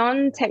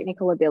 beyond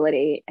technical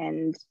ability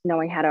and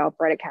knowing how to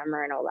operate a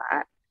camera and all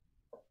that.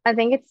 I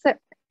think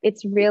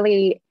it's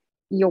really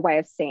your way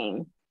of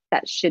seeing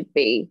that should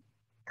be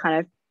kind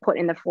of put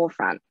in the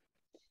forefront,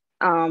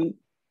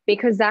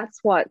 because that's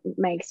what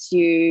makes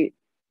you,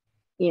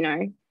 you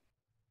know,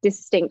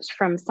 distinct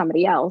from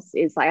somebody else.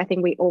 Is like, I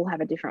think we all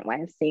have a different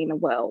way of seeing the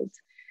world,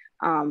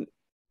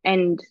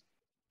 and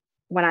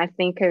when I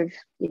think of,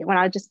 you know, when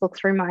I just look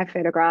through my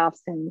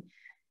photographs and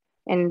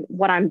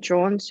what I'm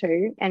drawn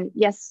to, and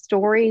yes,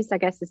 stories, I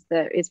guess,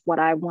 is what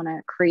I want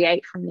to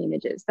create from the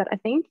images. But I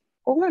think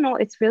all in all,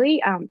 it's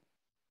really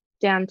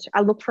down to, I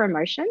look for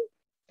emotion.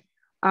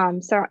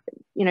 So,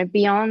 you know,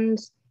 beyond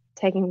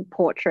taking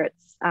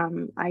portraits,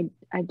 I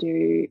do,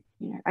 you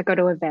know, I go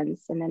to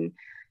events, and then,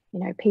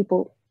 you know,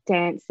 people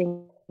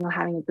dancing or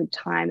having a good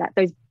time, that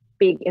those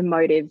big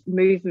emotive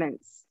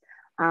movements,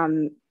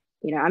 you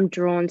know, I'm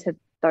drawn to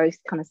those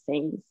kind of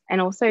scenes. And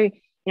also, you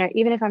know,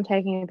 even if I'm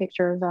taking a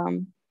picture of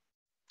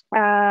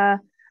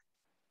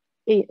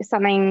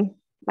something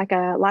like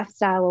a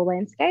lifestyle or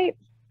landscape,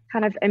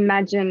 kind of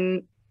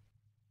imagine,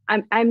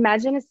 I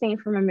imagine a scene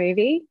from a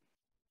movie,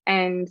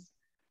 and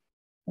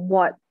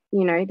what,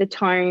 you know, the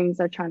tones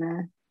are trying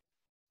to,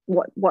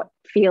 what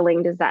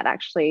feeling does that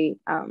actually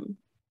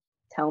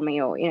tell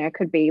me? Or, you know, it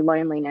could be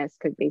loneliness,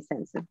 could be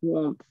sense of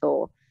warmth,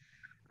 or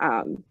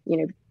you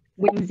know,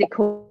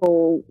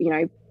 whimsical, you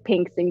know,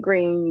 pinks and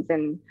greens.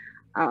 And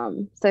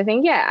so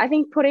I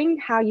think putting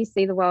how you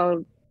see the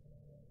world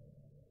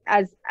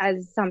as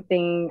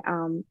something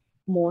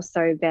more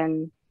so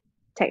than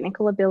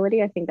technical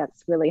ability, I think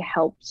that's really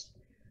helped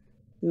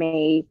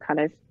me kind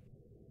of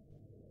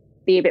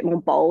be a bit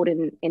more bold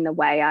in the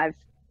way I've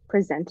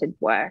presented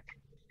work.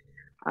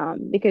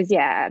 Because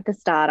at the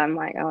start I'm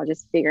like, oh,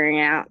 just figuring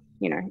out,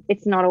 you know,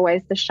 it's not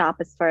always the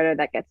sharpest photo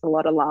that gets a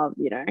lot of love,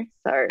 you know.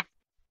 So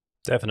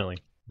definitely.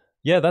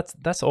 Yeah,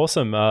 that's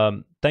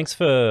awesome. Thanks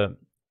for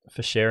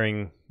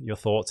sharing your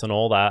thoughts and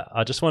all that.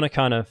 I just want to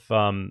kind of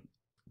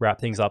wrap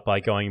things up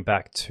by going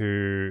back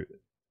to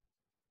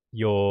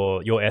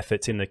your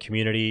efforts in the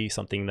community,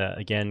 something that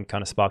again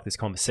kind of sparked this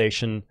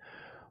conversation.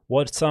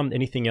 What's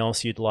anything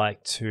else you'd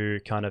like to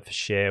kind of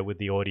share with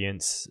the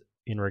audience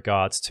in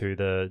regards to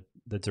the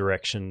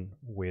direction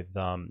with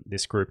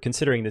this group,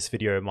 considering this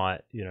video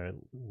might, you know,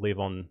 live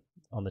on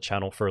the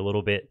channel for a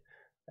little bit,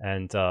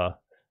 and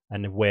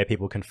where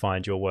people can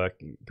find your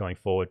work going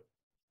forward?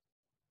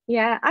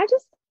 Yeah, I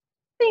just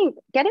think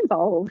get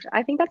involved.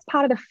 I think that's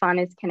part of the fun,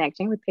 is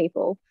connecting with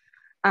people.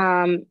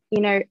 You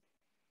know,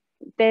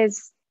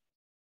 there's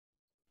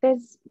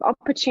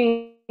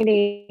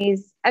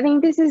opportunities. I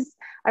think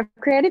I've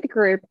created the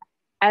group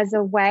as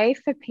a way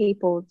for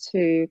people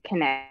to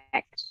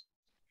connect.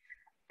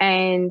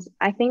 And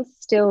I think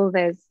still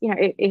there's, you know,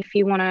 if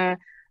you want to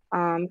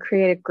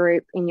create a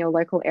group in your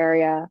local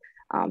area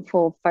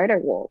for photo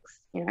walks,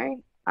 you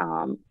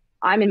know,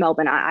 I'm in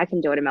Melbourne. I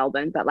can do it in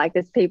Melbourne, but like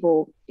there's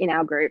people in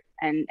our group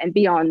and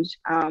beyond.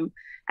 And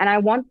And I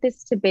want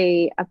this to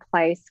be a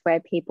place where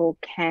people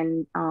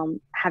can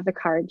have the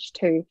courage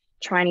to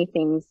try new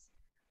things,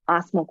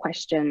 ask more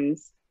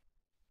questions,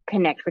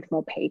 connect with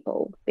more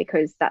people,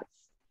 because that's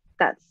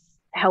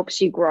helps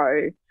you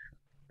grow.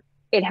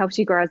 It helps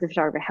you grow as a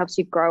photographer, it helps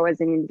you grow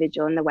as an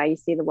individual in the way you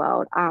see the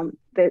world.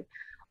 But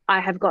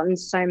I have gotten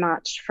so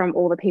much from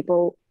all the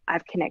people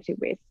I've connected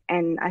with,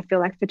 and I feel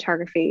like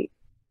photography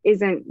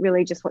isn't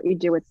really just what you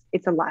do,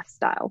 it's a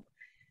lifestyle.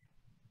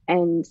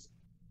 And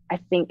I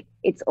think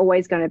it's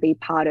always going to be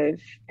part of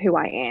who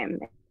I am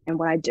and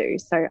what I do.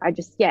 So I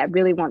just,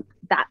 really want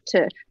that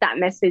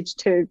message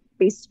to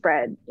be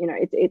spread. You know,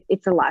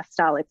 it's a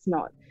lifestyle. It's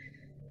not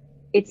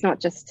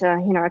just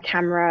a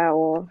camera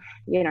or,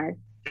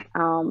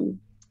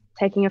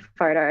 taking a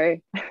photo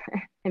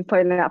and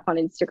putting it up on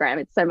Instagram.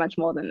 It's so much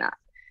more than that.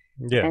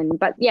 Yeah.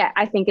 But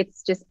I think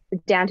it's just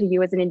down to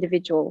you as an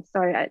individual.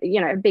 So, a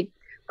big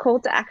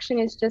call to action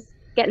is just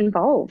get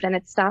involved. And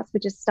it starts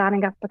with just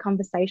starting up a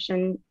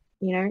conversation,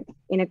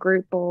 in a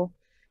group, or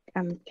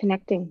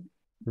connecting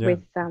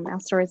with our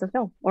stories of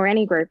film, or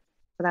any group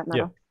for that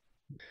matter.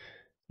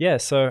 Yeah.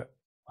 So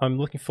I'm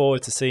looking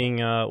forward to seeing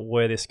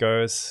where this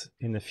goes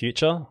in the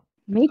future.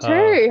 Me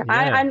too.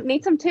 I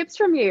need some tips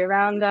from you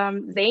around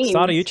zines.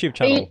 Start a YouTube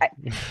channel.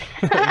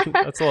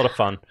 That's a lot of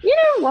fun. You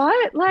know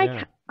what?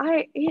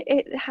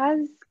 It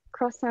has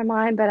crossed my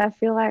mind, but I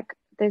feel like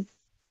there's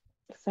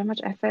so much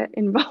effort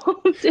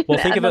involved. Well,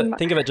 think of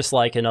it just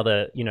like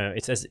another,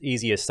 it's as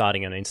easy as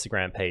starting an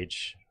Instagram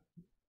page.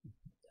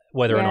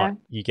 Whether or not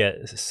you get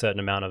a certain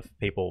amount of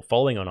people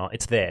following or not,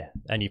 it's there,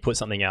 and you put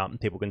something out and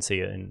people can see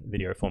it in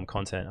video form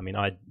content. I mean,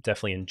 I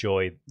definitely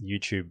enjoy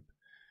YouTube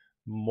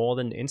more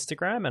than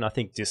Instagram, and I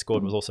think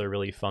Discord was also a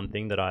really fun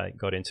thing that I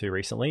got into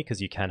recently, because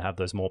you can have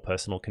those more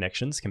personal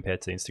connections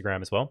compared to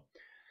Instagram as well.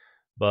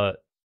 But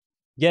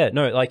if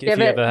you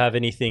ever have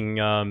anything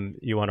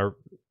you want to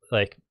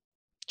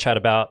chat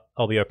about,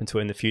 I'll be open to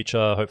it in the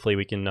future. Hopefully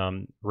we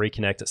can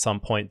reconnect at some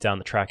point down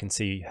the track and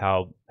see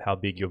how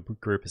big your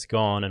group has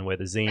gone and where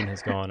the zine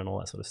has gone and all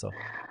that sort of stuff.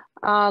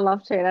 Oh, I'd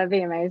love to. That'd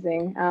be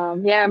amazing.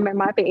 It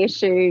might be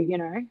issue,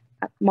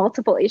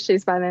 multiple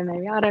issues by then,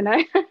 maybe. I don't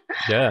know.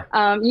 Yeah.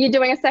 You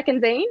doing a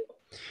second zine?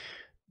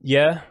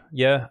 Yeah.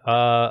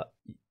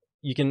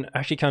 You can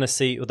actually kind of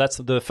see, well, that's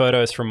the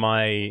photos from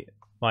my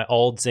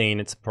old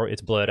zine. It's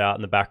blurred out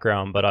in the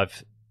background,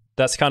 but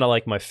that's kind of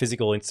like my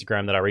physical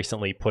Instagram that I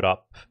recently put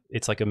up.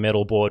 It's like a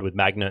metal board with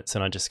magnets,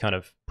 and I just kind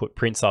of put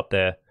prints up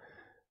there.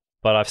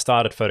 But I've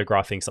started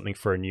photographing something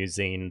for a new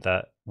zine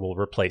that will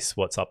replace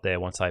what's up there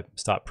once I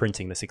start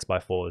printing the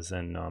 6x4s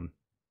and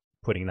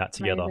putting that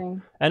together.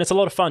 Amazing. And it's a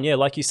lot of fun. Yeah,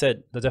 like you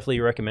said, I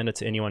definitely recommend it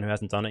to anyone who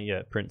hasn't done it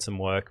yet. Print some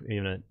work,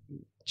 even a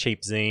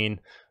cheap zine.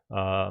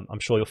 I'm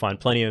sure you'll find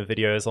plenty of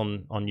videos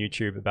on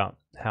YouTube about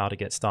how to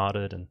get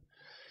started, and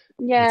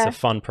it's a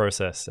fun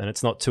process, and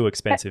it's not too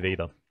expensive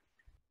either.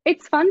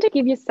 It's fun to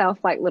give yourself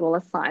like little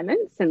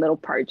assignments and little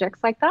projects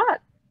like that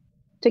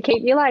to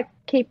keep you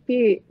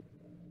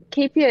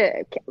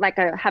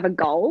have a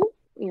goal,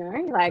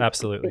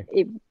 absolutely.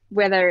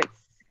 Whether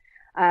it's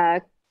a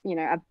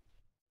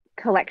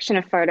collection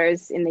of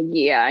photos in the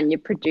year, and you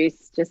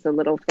produce just a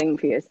little thing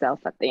for yourself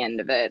at the end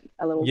of it,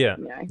 a little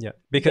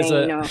because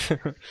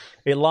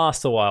it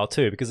lasts a while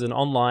too, because an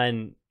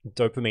online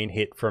dopamine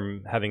hit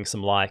from having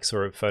some likes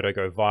or a photo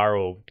go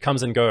viral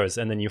comes and goes,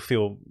 and then you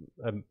feel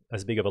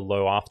as big of a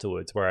low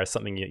afterwards, whereas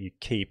something that you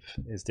keep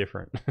is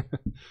different.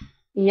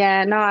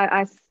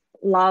 I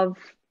love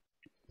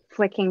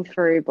flicking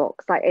through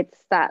books. Like, it's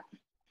that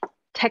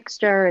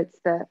texture, it's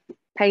the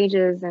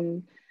pages,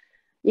 and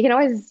you can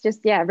always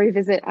just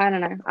revisit. I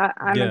don't know,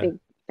 I'm a big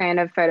fan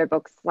of photo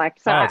books.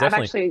 I've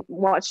actually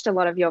watched a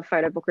lot of your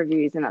photo book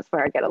reviews, and that's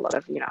where I get a lot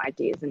of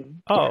ideas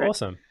and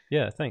awesome.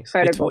 Yeah, thanks.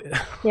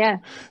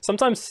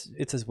 Sometimes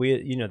it's as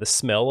weird, the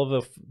smell of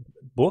a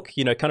book,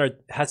 kind of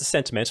has a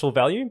sentimental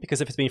value,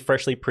 because if it's been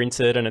freshly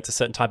printed and it's a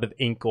certain type of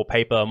ink or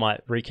paper, it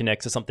might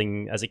reconnect to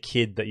something as a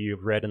kid that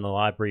you've read in the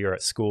library or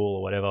at school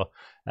or whatever.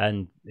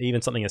 And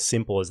even something as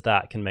simple as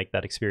that can make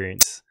that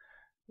experience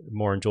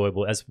more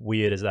enjoyable, as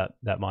weird as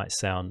that might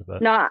sound.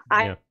 But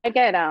I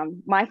get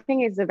my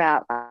thing is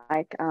about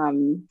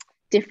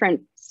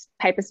different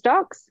paper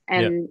stocks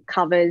and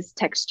covers,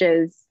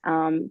 textures,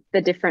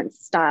 the different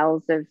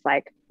styles of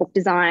book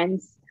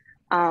designs.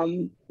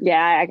 I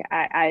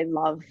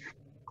love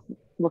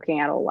looking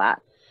at all that.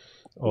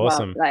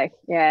 Awesome.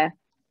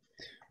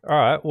 All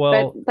right,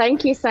 well, but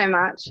thank you so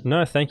much.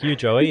 No, thank you,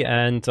 Joey.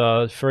 And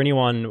for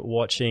anyone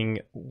watching,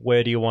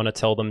 where do you want to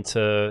tell them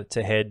to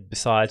head?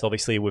 Besides,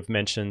 obviously, we've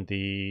mentioned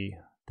the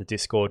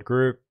Discord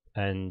group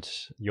and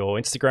your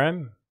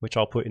Instagram, which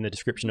I'll put in the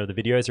description of the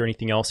video. Is there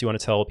anything else you want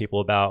to tell people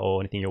about,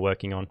 or anything you're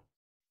working on?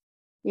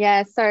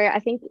 Yeah, so I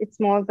think it's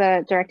more of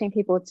the directing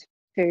people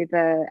to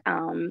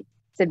the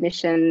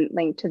submission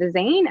link to the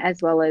zine,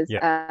 as well as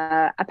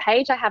a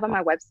page I have on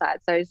my website.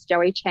 So it's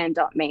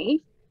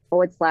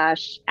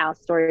joeychan.me/our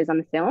stories on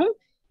the film.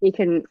 You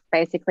can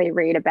basically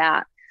read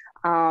about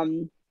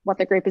what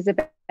the group is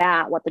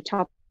about, what the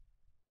topic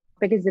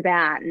topic is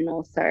about, and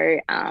also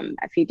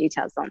a few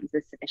details on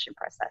the submission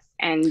process.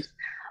 And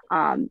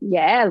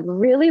yeah,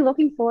 really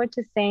looking forward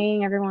to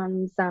seeing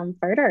everyone's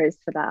photos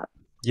for that.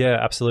 Yeah,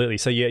 absolutely.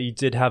 So yeah, you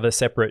did have a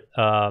separate,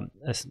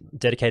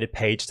 dedicated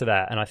page to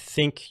that, and I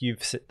think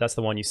that's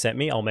the one you sent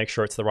me. I'll make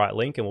sure it's the right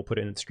link, and we'll put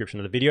it in the description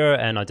of the video.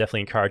 And I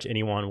definitely encourage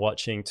anyone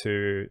watching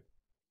to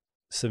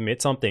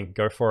submit something,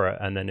 go for it.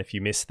 And then if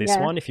you miss this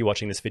one, if you're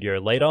watching this video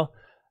later,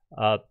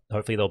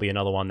 hopefully there'll be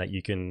another one that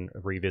you can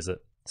revisit.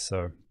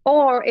 So,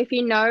 or if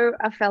you know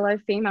a fellow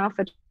female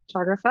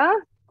photographer,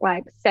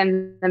 like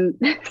send them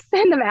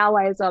our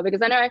way as well,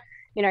 because I know,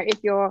 you know, if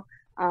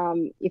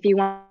you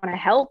want to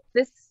help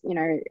this, you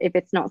know, if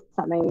it's not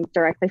something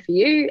directly for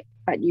you,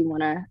 but you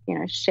want to, you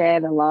know,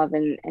 share the love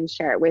and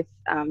share it with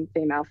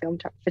female film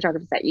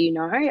photographers that you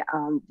know,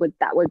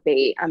 that would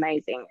be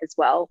amazing as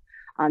well.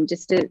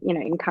 Just to, you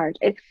know, encourage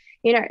it.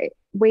 You know,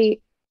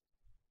 we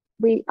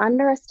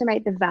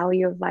underestimate the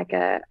value of like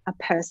a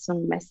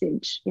personal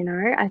message. You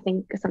know, I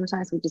think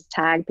sometimes we just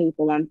tag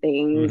people on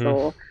things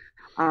or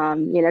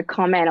you know,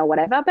 comment or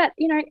whatever, but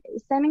you know,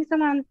 sending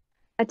someone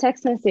a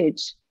text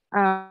message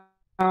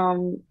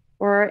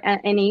or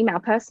an email,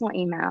 personal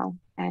email,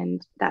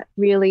 and that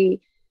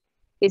really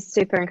is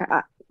super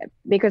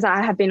because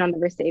I have been on the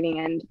receiving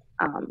end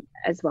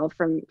as well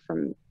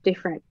from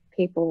different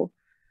people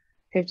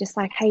who've just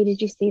like, hey, did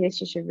you see this?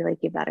 You should really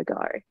give that a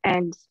go.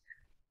 And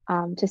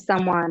to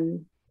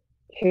someone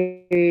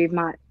who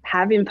might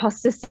have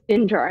imposter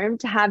syndrome,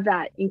 to have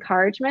that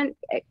encouragement,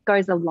 it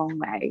goes a long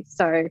way.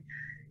 So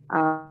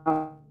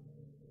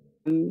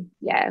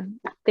yeah,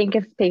 think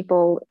of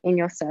people in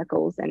your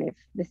circles, and if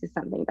this is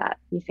something that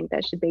you think they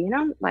should be in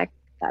on, like,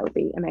 that would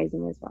be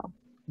amazing as well.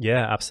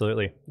 Yeah,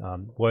 absolutely.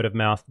 Word of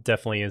mouth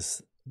definitely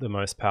is the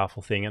most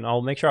powerful thing, and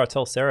I'll make sure I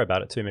tell Sarah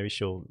about it too. Maybe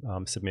she'll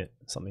submit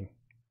something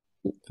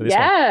for this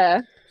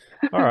one.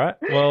 All right.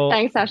 Well,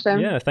 thanks, Ashton.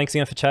 Yeah, thanks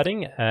again for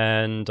chatting,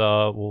 and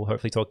we'll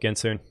hopefully talk again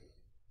soon.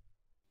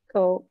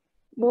 Cool.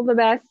 All the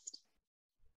best.